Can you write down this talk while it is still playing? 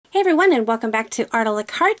everyone, and welcome back to Art a la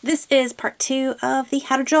Carte. This is part 2 of the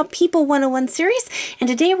How to Draw People 101 series, and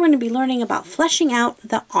today we're going to be learning about fleshing out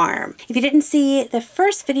the arm. If you didn't see the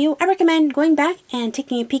first video, I recommend going back and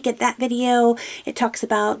taking a peek at that video. It talks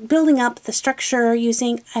about building up the structure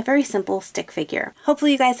using a very simple stick figure.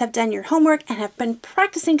 Hopefully you guys have done your homework and have been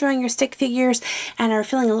practicing drawing your stick figures and are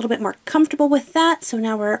feeling a little bit more comfortable with that. So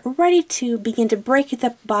now we're ready to begin to break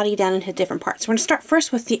the body down into different parts. We're going to start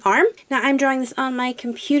first with the arm. Now I'm drawing this on my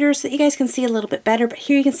computer so that you guys can see a little bit better, but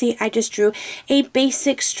here you can see I just drew a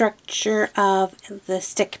basic structure of the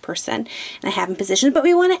stick person and I have him positioned, but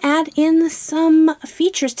we want to add in some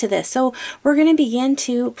features to this. So we're going to begin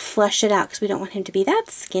to flesh it out because we don't want him to be that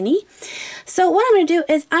skinny. So what I'm going to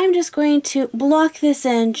do is I'm just going to block this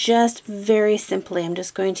in just very simply. I'm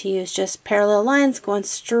just going to use just parallel lines going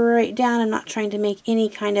straight down. I'm not trying to make any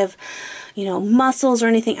kind of, muscles or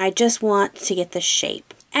anything. I just want to get the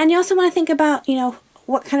shape. And you also want to think about,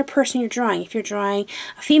 what kind of person you're drawing. If you're drawing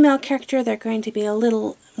a female character, they're going to be a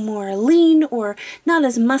little more lean or not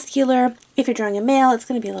as muscular. If you're drawing a male, it's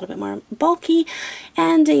going to be a little bit more bulky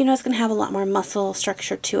and, it's going to have a lot more muscle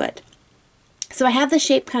structure to it. So I have the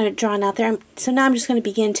shape kind of drawn out there. So now I'm just going to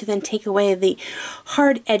begin to then take away the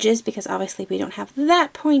hard edges because obviously we don't have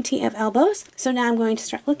that pointy of elbows. So now I'm going to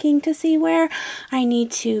start looking to see where I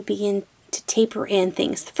need to begin to taper in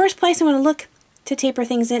things. The first place I want to look to taper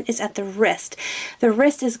things in is at the wrist. The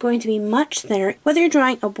wrist is going to be much thinner. Whether you're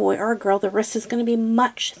drawing a boy or a girl, the wrist is going to be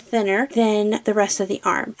much thinner than the rest of the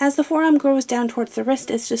arm. As the forearm goes down towards the wrist,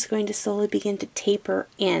 it's just going to slowly begin to taper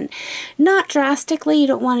in. Not drastically, you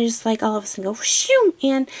don't want to just like all of a sudden go shoo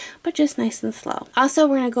in, but just nice and slow. Also,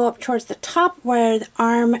 we're going to go up towards the top where the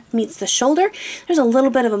arm meets the shoulder. There's a little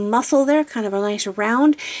bit of a muscle there, kind of a nice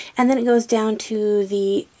round, and then it goes down to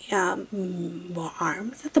the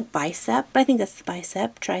arm. Is that the bicep? I think that's the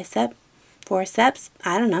bicep, tricep, forceps.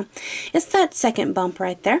 I don't know. It's that second bump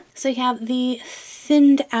right there. So you have the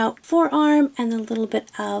thinned out forearm and a little bit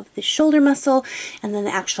of the shoulder muscle and then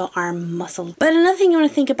the actual arm muscle. But another thing you want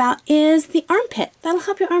to think about is the armpit. That'll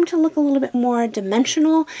help your arm to look a little bit more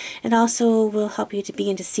dimensional. It also will help you to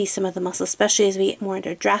begin to see some of the muscles, especially as we get more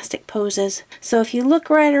into drastic poses. So if you look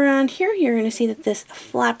right around here, you're going to see that this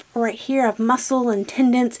flap right here of muscle and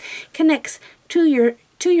tendons connects to your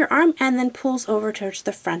arm and then pulls over towards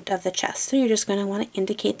the front of the chest. So you're just going to want to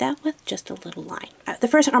indicate that with just a little line. The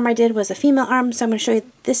first arm I did was a female arm, so I'm going to show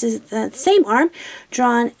you this is the same arm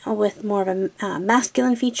drawn with more of a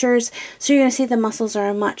masculine features. So you're going to see the muscles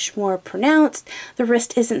are much more pronounced. The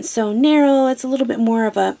wrist isn't so narrow. It's a little bit more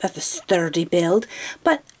of a sturdy build,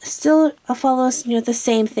 but still follows the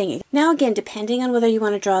same thing. Now again, depending on whether you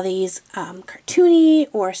want to draw these cartoony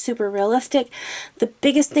or super realistic, the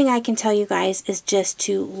biggest thing I can tell you guys is just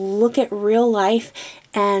to look at real life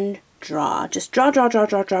and draw. Just draw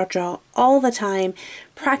all the time.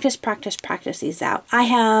 Practice these out. I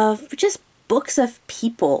have just books of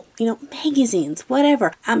people, magazines,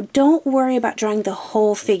 whatever. Don't worry about drawing the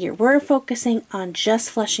whole figure. We're focusing on just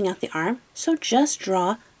fleshing out the arm, so just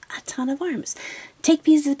draw a ton of arms. Take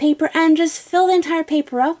pieces of paper and just fill the entire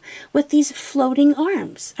paper out with these floating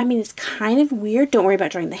arms. I mean, it's kind of weird. Don't worry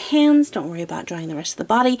about drawing the hands. Don't worry about drawing the rest of the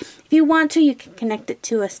body. If you want to, you can connect it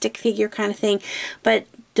to a stick figure kind of thing, but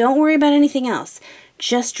don't worry about anything else.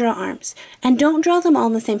 Just draw arms. And don't draw them all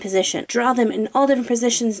in the same position. Draw them in all different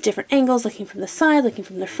positions, different angles, looking from the side, looking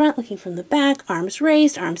from the front, looking from the back, arms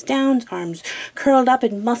raised, arms down, arms curled up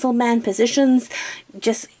in muscle man positions.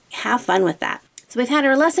 Just have fun with that. So we've had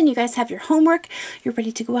our lesson. You guys have your homework. You're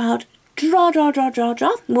ready to go out. Draw.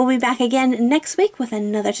 We'll be back again next week with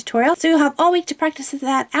another tutorial. So you'll have all week to practice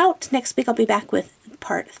that out. Next week I'll be back with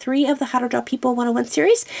part 3 of the How to Draw People 101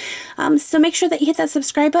 series. So make sure that you hit that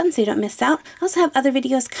subscribe button so you don't miss out. I also have other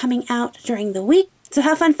videos coming out during the week. So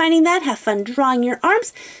have fun finding that. Have fun drawing your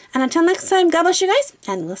arms. And until next time, God bless you guys.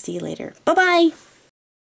 And we'll see you later. Bye-bye.